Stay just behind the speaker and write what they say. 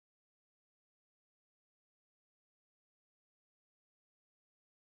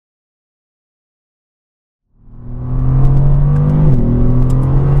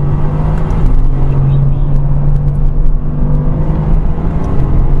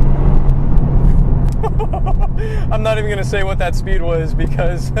I'm not even going to say what that speed was,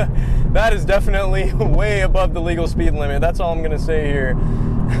 because that is definitely way above the legal speed limit. That's all I'm going to say here.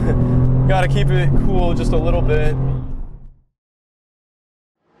 Got to keep it cool just a little bit.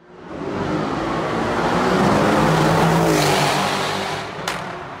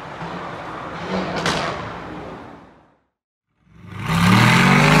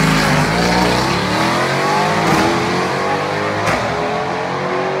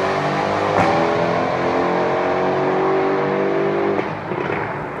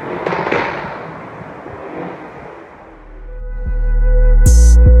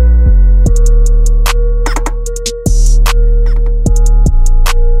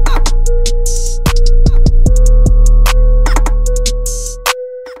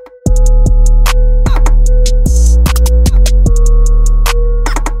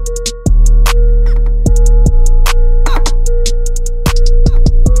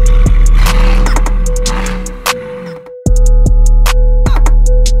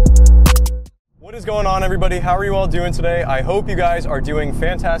 What is going on, everybody? How are you all doing today? I hope you guys are doing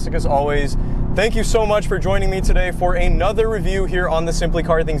fantastic as always. Thank you so much for joining me today for another review here on the Simply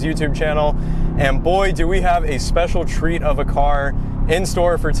Car Things YouTube channel. And boy, do we have a special treat of a car in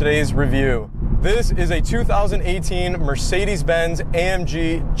store for today's review. This is a 2018 Mercedes Benz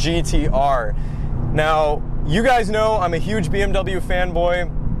AMG GTR. Now, you guys know I'm a huge BMW fanboy.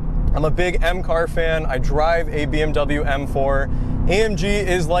 I'm a big M car fan. I drive a BMW M4. AMG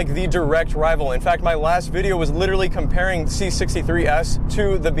is like the direct rival. In fact, my last video was literally comparing the C63S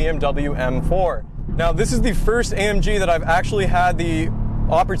to the BMW M4. Now, this is the first AMG that I've actually had the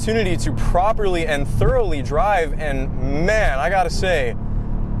opportunity to properly and thoroughly drive, and man, I gotta say,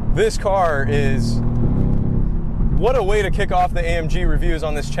 this car is... what a way to kick off the AMG reviews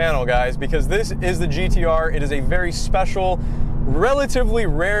on this channel, guys, because this is the GTR. It is a very special, relatively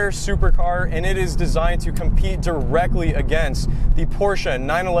rare supercar, and it is designed to compete directly against the Porsche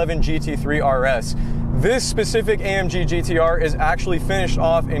 911 GT3 RS. This specific AMG GTR is actually finished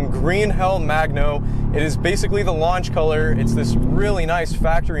off in green hell magno. It is basically the launch color. It's this really nice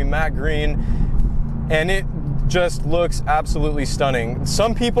factory matte green, and it just looks absolutely stunning.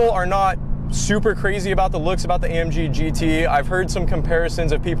 Some people are not super crazy about the looks about the AMG GT. I've heard some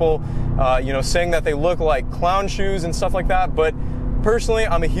comparisons of people, saying that they look like clown shoes and stuff like that. But personally,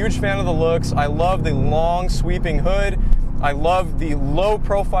 I'm a huge fan of the looks. I love the long sweeping hood. I love the low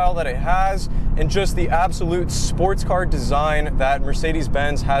profile that it has, and just the absolute sports car design that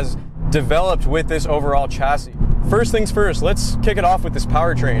Mercedes-Benz has developed with this overall chassis. First things first, let's kick it off with this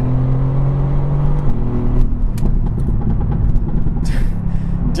powertrain.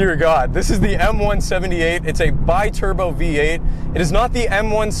 Dear God, this is the M178. It's a bi-turbo V8. It is not the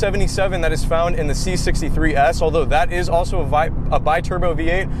M177 that is found in the C63S, although that is also a bi-turbo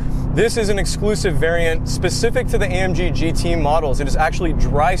V8. This is an exclusive variant specific to the AMG GT models. It is actually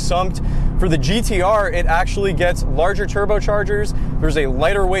dry sumped. For the GTR, it actually gets larger turbochargers. There's a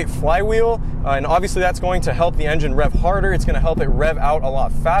lighter weight flywheel, and obviously that's going to help the engine rev harder. It's going to help it rev out a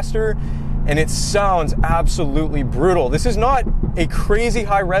lot faster. And it sounds absolutely brutal. This is not a crazy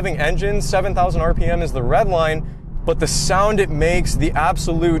high revving engine. 7,000 RPM is the red line, but the sound it makes, the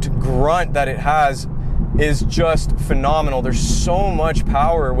absolute grunt that it has, is just phenomenal. There's so much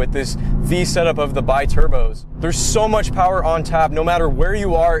power with this V setup of the bi-turbos. There's so much power on tap no matter where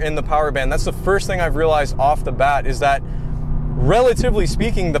you are in the power band. That's the first thing I've realized off the bat, is that relatively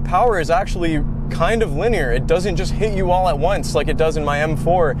speaking, the power is actually kind of linear. It doesn't just hit you all at once like it does in my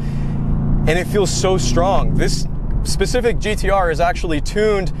M4. And it feels so strong. This specific GTR is actually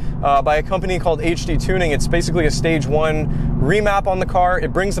tuned by a company called HD Tuning. It's basically a stage 1 remap on the car.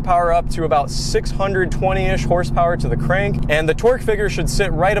 It brings the power up to about 620-ish horsepower to the crank, and the torque figure should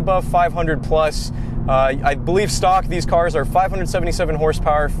sit right above 500 plus. I believe stock, these cars are 577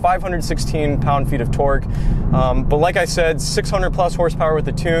 horsepower, 516 pound-feet of torque. But like I said, 600 plus horsepower with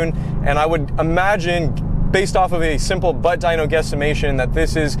the tune, and I would imagine, based off of a simple butt dyno guesstimation, that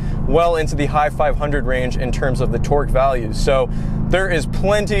this is well into the high 500 range in terms of the torque values. So there is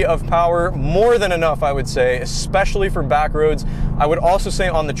plenty of power, more than enough, I would say, especially for back roads. I would also say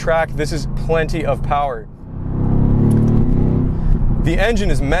on the track, this is plenty of power. The engine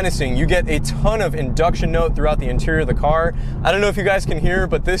is menacing. You get a ton of induction note throughout the interior of the car. I don't know if you guys can hear,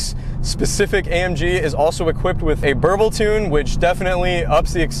 but this specific AMG is also equipped with a burble tune, which definitely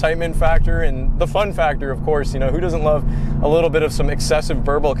ups the excitement factor and the fun factor, of course. You know, who doesn't love a little bit of some excessive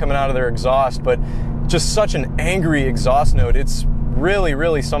burble coming out of their exhaust? But just such an angry exhaust note. It's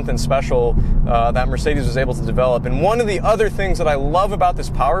really something special that Mercedes was able to develop. And one of the other things that I love about this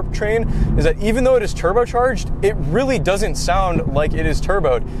powertrain is that even though it is turbocharged, it really doesn't sound like it is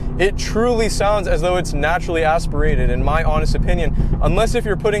turboed. It truly sounds as though it's naturally aspirated, in my honest opinion, unless if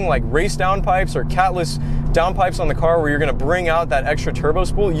you're putting like race downpipes or catless downpipes on the car where you're going to bring out that extra turbo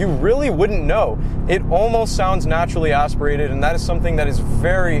spool, you really wouldn't know. It almost sounds naturally aspirated, and that is something that is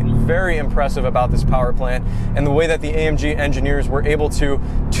very impressive about this power plant and the way that the AMG engineers were able to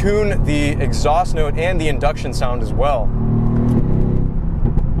tune the exhaust note and the induction sound as well.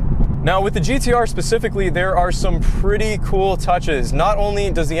 Now with the GTR specifically, there are some pretty cool touches. Not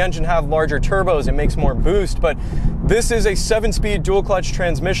only does the engine have larger turbos, it makes more boost, but this is a 7-speed dual clutch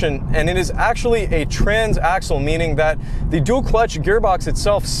transmission, and it is actually a transaxle, meaning that the dual clutch gearbox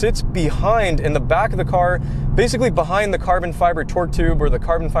itself sits behind in the back of the car, basically behind the carbon fiber torque tube or the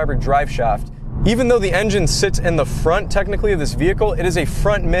carbon fiber drive shaft. Even though the engine sits in the front, technically, of this vehicle, it is a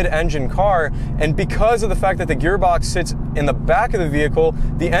front mid-engine car, and because of the fact that the gearbox sits in the back of the vehicle,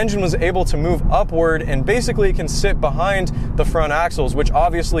 the engine was able to move upward, and basically it can sit behind the front axles, which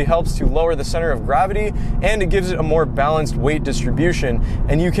obviously helps to lower the center of gravity, and it gives it a more balanced weight distribution,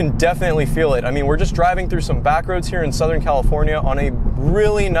 and you can definitely feel it. I mean, we're just driving through some back roads here in Southern California on a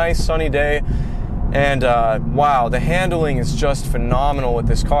really nice sunny day, and wow, the handling is just phenomenal with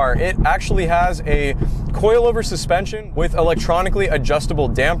this car. It actually has a coilover suspension with electronically adjustable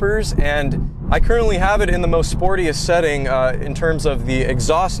dampers, and I currently have it in the most sportiest setting in terms of the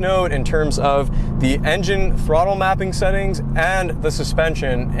exhaust note, in terms of the engine throttle mapping settings, and the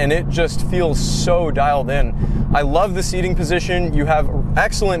suspension, and it just feels so dialed in. I love the seating position. You have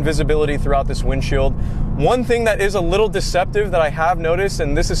excellent visibility throughout this windshield. One thing that is a little deceptive that I have noticed,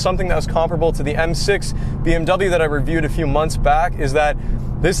 and this is something that was comparable to the M6 BMW that I reviewed a few months back, is that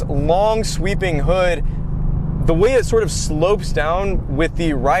this long sweeping hood, the way it sort of slopes down with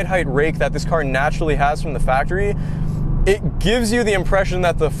the ride height rake that this car naturally has from the factory, it gives you the impression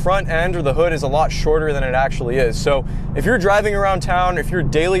that the front end or the hood is a lot shorter than it actually is. So if you're driving around town, if you're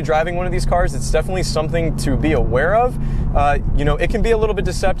daily driving one of these cars, it's definitely something to be aware of. You know, it can be a little bit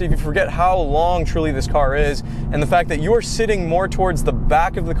deceptive. You forget how long truly this car is, and the fact that you're sitting more towards the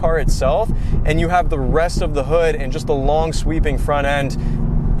back of the car itself, and you have the rest of the hood and just the long sweeping front end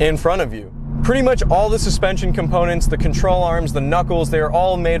in front of you. Pretty much all the suspension components, the control arms, the knuckles, they are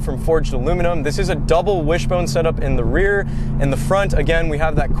all made from forged aluminum. This is a double wishbone setup in the rear. In the front, again, we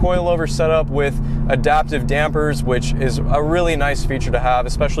have that coilover setup with adaptive dampers, which is a really nice feature to have,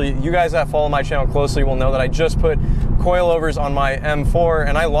 especially you guys that follow my channel closely will know that I just put coilovers on my M4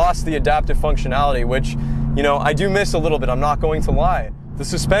 and I lost the adaptive functionality, which, you know, I do miss a little bit, I'm not going to lie. The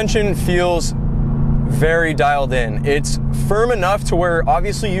suspension feels very dialed in. It's firm enough to where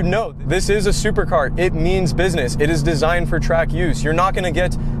obviously you know this is a supercar. It means business. It is designed for track use. You're not going to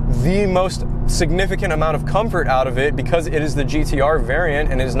get the most significant amount of comfort out of it because it is the GTR variant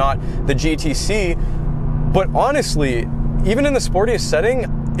and is not the GTC. But honestly, even in the sportiest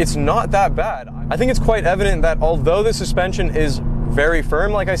setting, it's not that bad. I think it's quite evident that although the suspension is very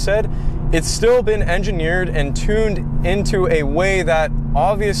firm, like I said, it's still been engineered and tuned into a way that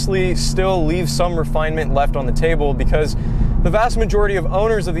obviously still leaves some refinement left on the table, because the vast majority of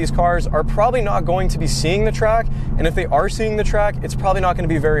owners of these cars are probably not going to be seeing the track, and if they are seeing the track, it's probably not going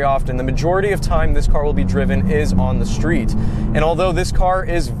to be very often. The majority of time this car will be driven is on the street. And although this car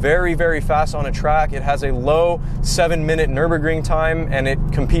is very fast on a track, it has a low 7-minute Nürburgring time, and it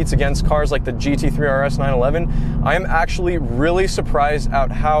competes against cars like the GT3 RS 911, I am actually really surprised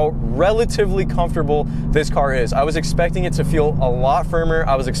at how relatively comfortable this car is. I was expecting it to feel a lot firmer.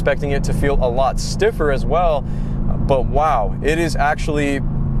 I was expecting it to feel a lot stiffer as well. But wow, it is actually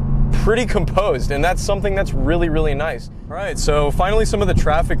pretty composed, and that's something that's really nice. All right, so finally some of the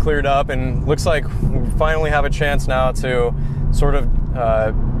traffic cleared up, and looks like we finally have a chance now to sort of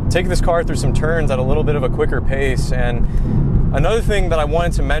take this car through some turns at a little bit of a quicker pace. And another thing that I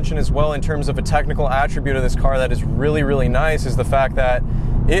wanted to mention as well in terms of a technical attribute of this car that is really nice is the fact that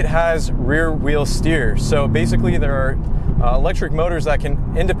it has rear wheel steer. So basically there are electric motors that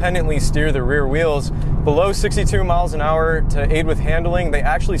can independently steer the rear wheels. Below 62 miles an hour to aid with handling, they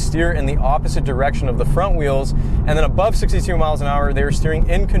actually steer in the opposite direction of the front wheels, and then above 62 miles an hour, they are steering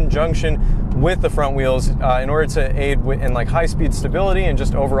in conjunction with the front wheels in order to aid in like high-speed stability and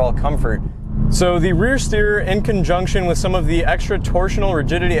just overall comfort. So the rear steer, in conjunction with some of the extra torsional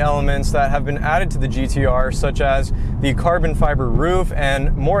rigidity elements that have been added to the GTR, such as the carbon fiber roof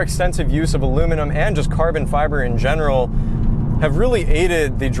and more extensive use of aluminum and just carbon fiber in general, have really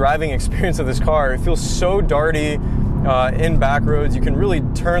aided the driving experience of this car. It feels so darty in back roads. You can really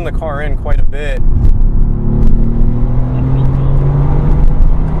turn the car in quite a bit.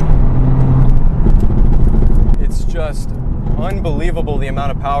 just unbelievable, the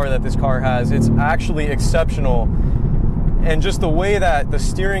amount of power that this car has. It's actually exceptional. And just the way that the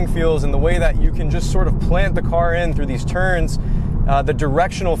steering feels and the way that you can just sort of plant the car in through these turns, the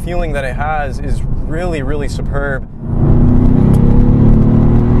directional feeling that it has is really, really superb.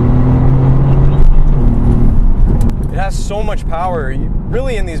 It has so much power.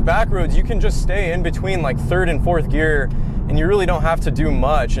 Really, in these back roads, you can just stay in between like third and fourth gear, and you really don't have to do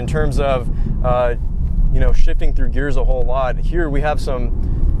much in terms of shifting through gears a whole lot. Here we have some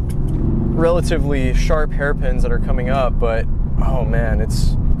relatively sharp hairpins that are coming up, but oh man,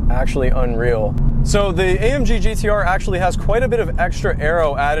 it's actually unreal. So the AMG GTR actually has quite a bit of extra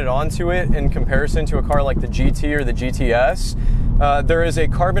aero added onto it in comparison to a car like the GT or the GTS. There is a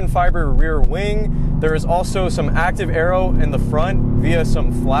carbon fiber rear wing. There is also some active aero in the front via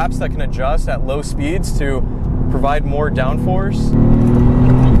some flaps that can adjust at low speeds to provide more downforce.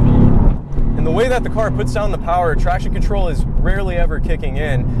 And the way that the car puts down the power, traction control is rarely ever kicking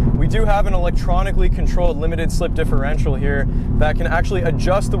in. We do have an electronically controlled limited slip differential here that can actually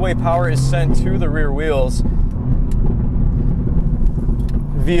adjust the way power is sent to the rear wheels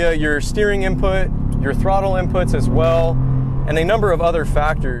via your steering input, your throttle inputs as well, and a number of other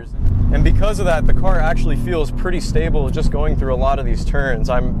factors. And because of that, the car actually feels pretty stable just going through a lot of these turns.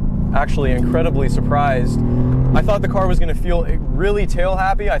 I'm actually incredibly surprised. I thought the car was going to feel really tail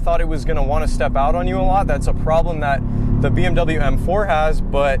happy. I thought it was going to want to step out on you a lot. That's a problem that the BMW M4 has,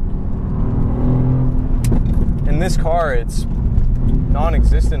 but in this car, it's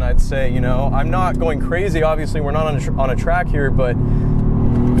non-existent, I'd say. You know, I'm not going crazy. Obviously, we're not on a track here, but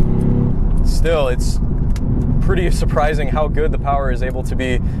still, it's pretty surprising how good the power is able to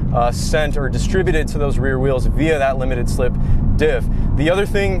be sent or distributed to those rear wheels via that limited slip diff. The other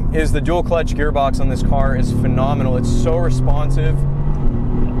thing is the dual clutch gearbox on this car is phenomenal. It's so responsive.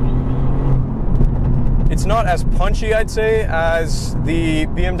 It's not as punchy, I'd say, as the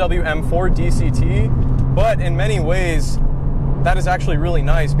BMW M4 DCT, but in many ways that is actually really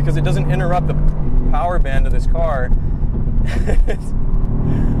nice because it doesn't interrupt the power band of this car.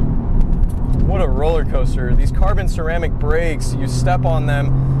 What a roller coaster. These carbon ceramic brakes, you step on them,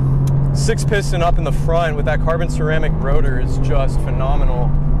 6-piston up in the front with that carbon ceramic rotor is just phenomenal.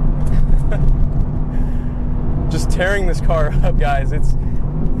 Just tearing this car up, guys.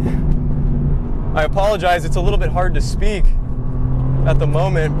 I apologize, it's a little bit hard to speak at the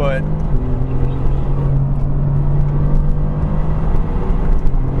moment, but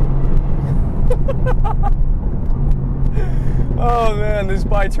oh man, this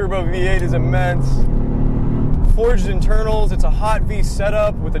bi-turbo V8 is immense. Forged internals, it's a hot V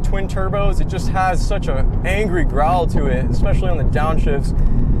setup with the twin turbos. It just has such an angry growl to it, especially on the downshifts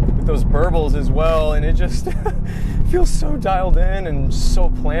with those burbles as well, and it just feels so dialed in and so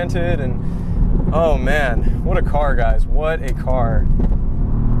planted, and oh man, what a car, guys, what a car.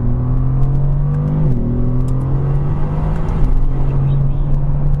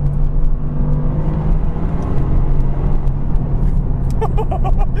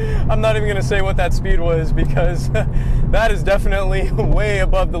 I'm not even going to say what that speed was because that is definitely way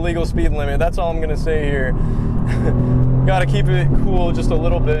above the legal speed limit. That's all I'm going to say here. Got to keep it cool just a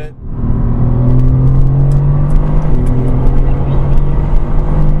little bit.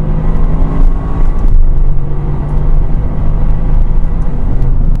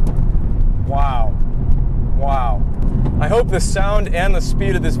 Wow. Wow. I hope the sound and the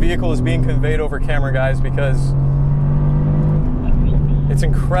speed of this vehicle is being conveyed over camera, guys, because it's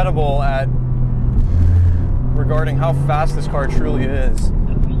incredible at regarding how fast this car truly is.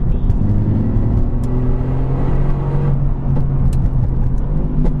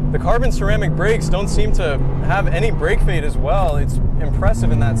 The carbon ceramic brakes don't seem to have any brake fade as well. It's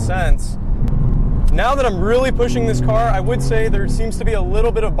impressive in that sense. Now that I'm really pushing this car, I would say there seems to be a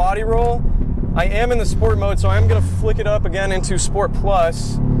little bit of body roll. I am in the sport mode, so I'm going to flick it up again into Sport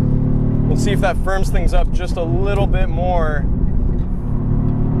Plus. We'll see if that firms things up just a little bit more.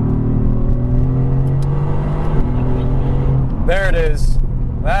 There it is.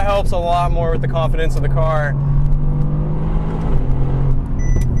 That helps a lot more with the confidence of the car.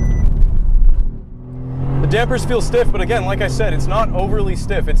 The dampers feel stiff, but again, like I said, it's not overly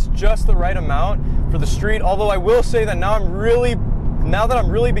stiff. It's just the right amount for the street. Although I will say that now that I'm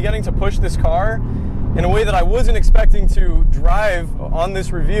really beginning to push this car in a way that I wasn't expecting to drive on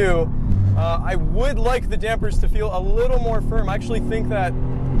this review, I would like the dampers to feel a little more firm. I actually think that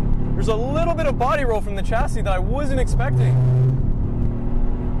there's a little bit of body roll from the chassis that I wasn't expecting.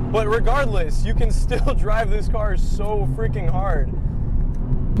 But regardless, you can still drive this car so freaking hard.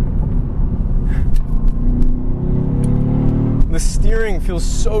 The steering feels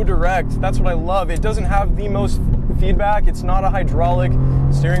so direct. That's what I love. It doesn't have the most feedback. It's not a hydraulic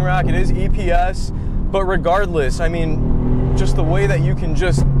steering rack. It is EPS. But regardless, I mean, just the way that you can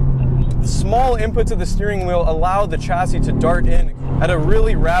just, small input to the steering wheel allow the chassis to dart in at a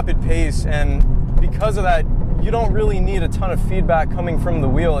really rapid pace. And because of that, you don't really need a ton of feedback coming from the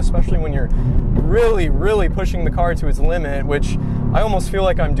wheel, especially when you're really pushing the car to its limit, which I almost feel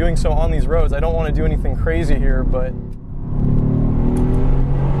like I'm doing so on these roads. I don't want to do anything crazy here, but...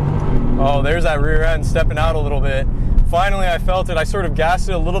 Oh, there's that rear end stepping out a little bit. Finally, I felt it. I sort of gassed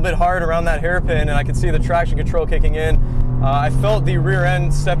it a little bit hard around that hairpin, and I could see the traction control kicking in. I felt the rear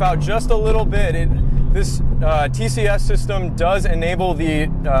end step out just a little bit. This TCS system does enable the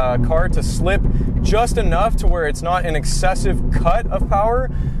car to slip just enough to where it's not an excessive cut of power,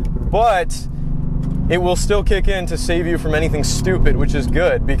 but it will still kick in to save you from anything stupid, which is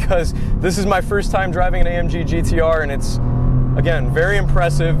good, because this is my first time driving an AMG GTR, and it's, again, very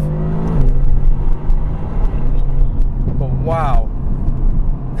impressive. Wow.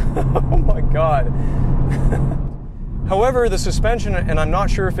 Oh my God. However, the suspension, and I'm not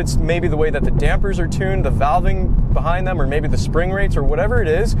sure if it's maybe the way that the dampers are tuned, the valving behind them, or maybe the spring rates, or whatever it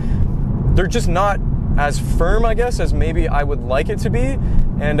is, they're just not as firm, I guess, as maybe I would like it to be.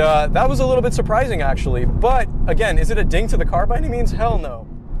 And that was a little bit surprising, actually. But again, is it a ding to the car by any means? Hell no.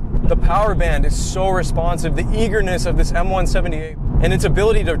 The power band is so responsive. The eagerness of this M178 and its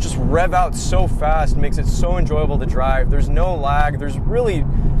ability to just rev out so fast makes it so enjoyable to drive. There's no lag. There's really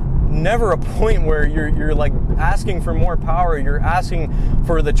never a point where you're like asking for more power. You're asking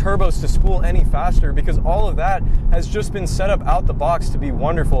for the turbos to spool any faster, because all of that has just been set up out the box to be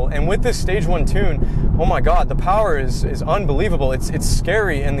wonderful. And with this stage 1 tune, oh my God, the power is unbelievable. It's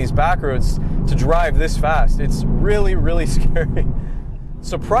scary in these back roads to drive this fast. It's really scary.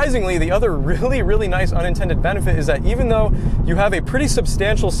 Surprisingly, the other really nice unintended benefit is that even though you have a pretty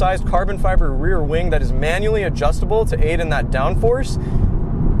substantial sized carbon fiber rear wing that is manually adjustable to aid in that downforce,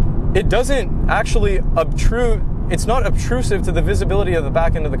 it doesn't actually obtrude, it's not obtrusive to the visibility of the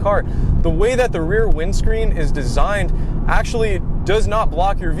back end of the car. The way that the rear windscreen is designed actually does not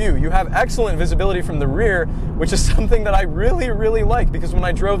block your view. You have excellent visibility from the rear, which is something that I really like, because when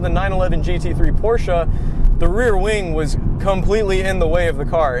I drove the 911 GT3 Porsche, the rear wing was completely in the way of the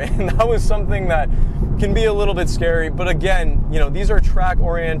car, and that was something that can be a little bit scary. But again, you know, these are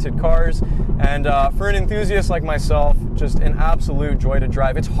track-oriented cars, and for an enthusiast like myself, just an absolute joy to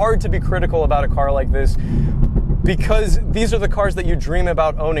drive. It's hard to be critical about a car like this, because these are the cars that you dream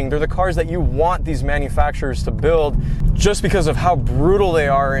about owning. They're the cars that you want these manufacturers to build, just because of how brutal they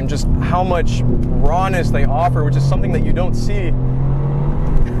are and just how much rawness they offer, which is something that you don't see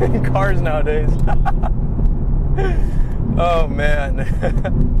in cars nowadays. Oh man.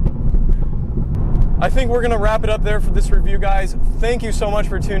 I think we're gonna wrap it up there for this review, guys. Thank you so much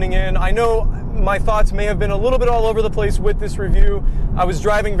for tuning in. I know my thoughts may have been a little bit all over the place with this review. I was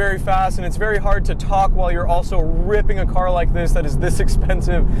driving very fast, and it's very hard to talk while you're also ripping a car like this that is this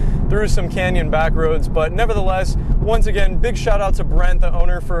expensive through some canyon back roads. But nevertheless, once again, big shout out to Brent, the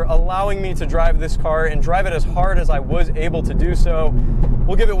owner, for allowing me to drive this car and drive it as hard as I was able to do so.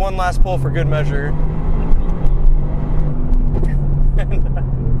 We'll give it one last pull for good measure.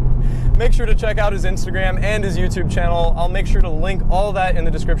 Make sure to check out his Instagram and his YouTube channel. I'll make sure to link all that in the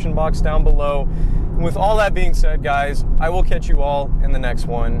description box down below. And with all that being said, guys, I will catch you all in the next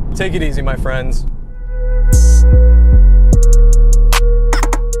one. Take it easy, my friends.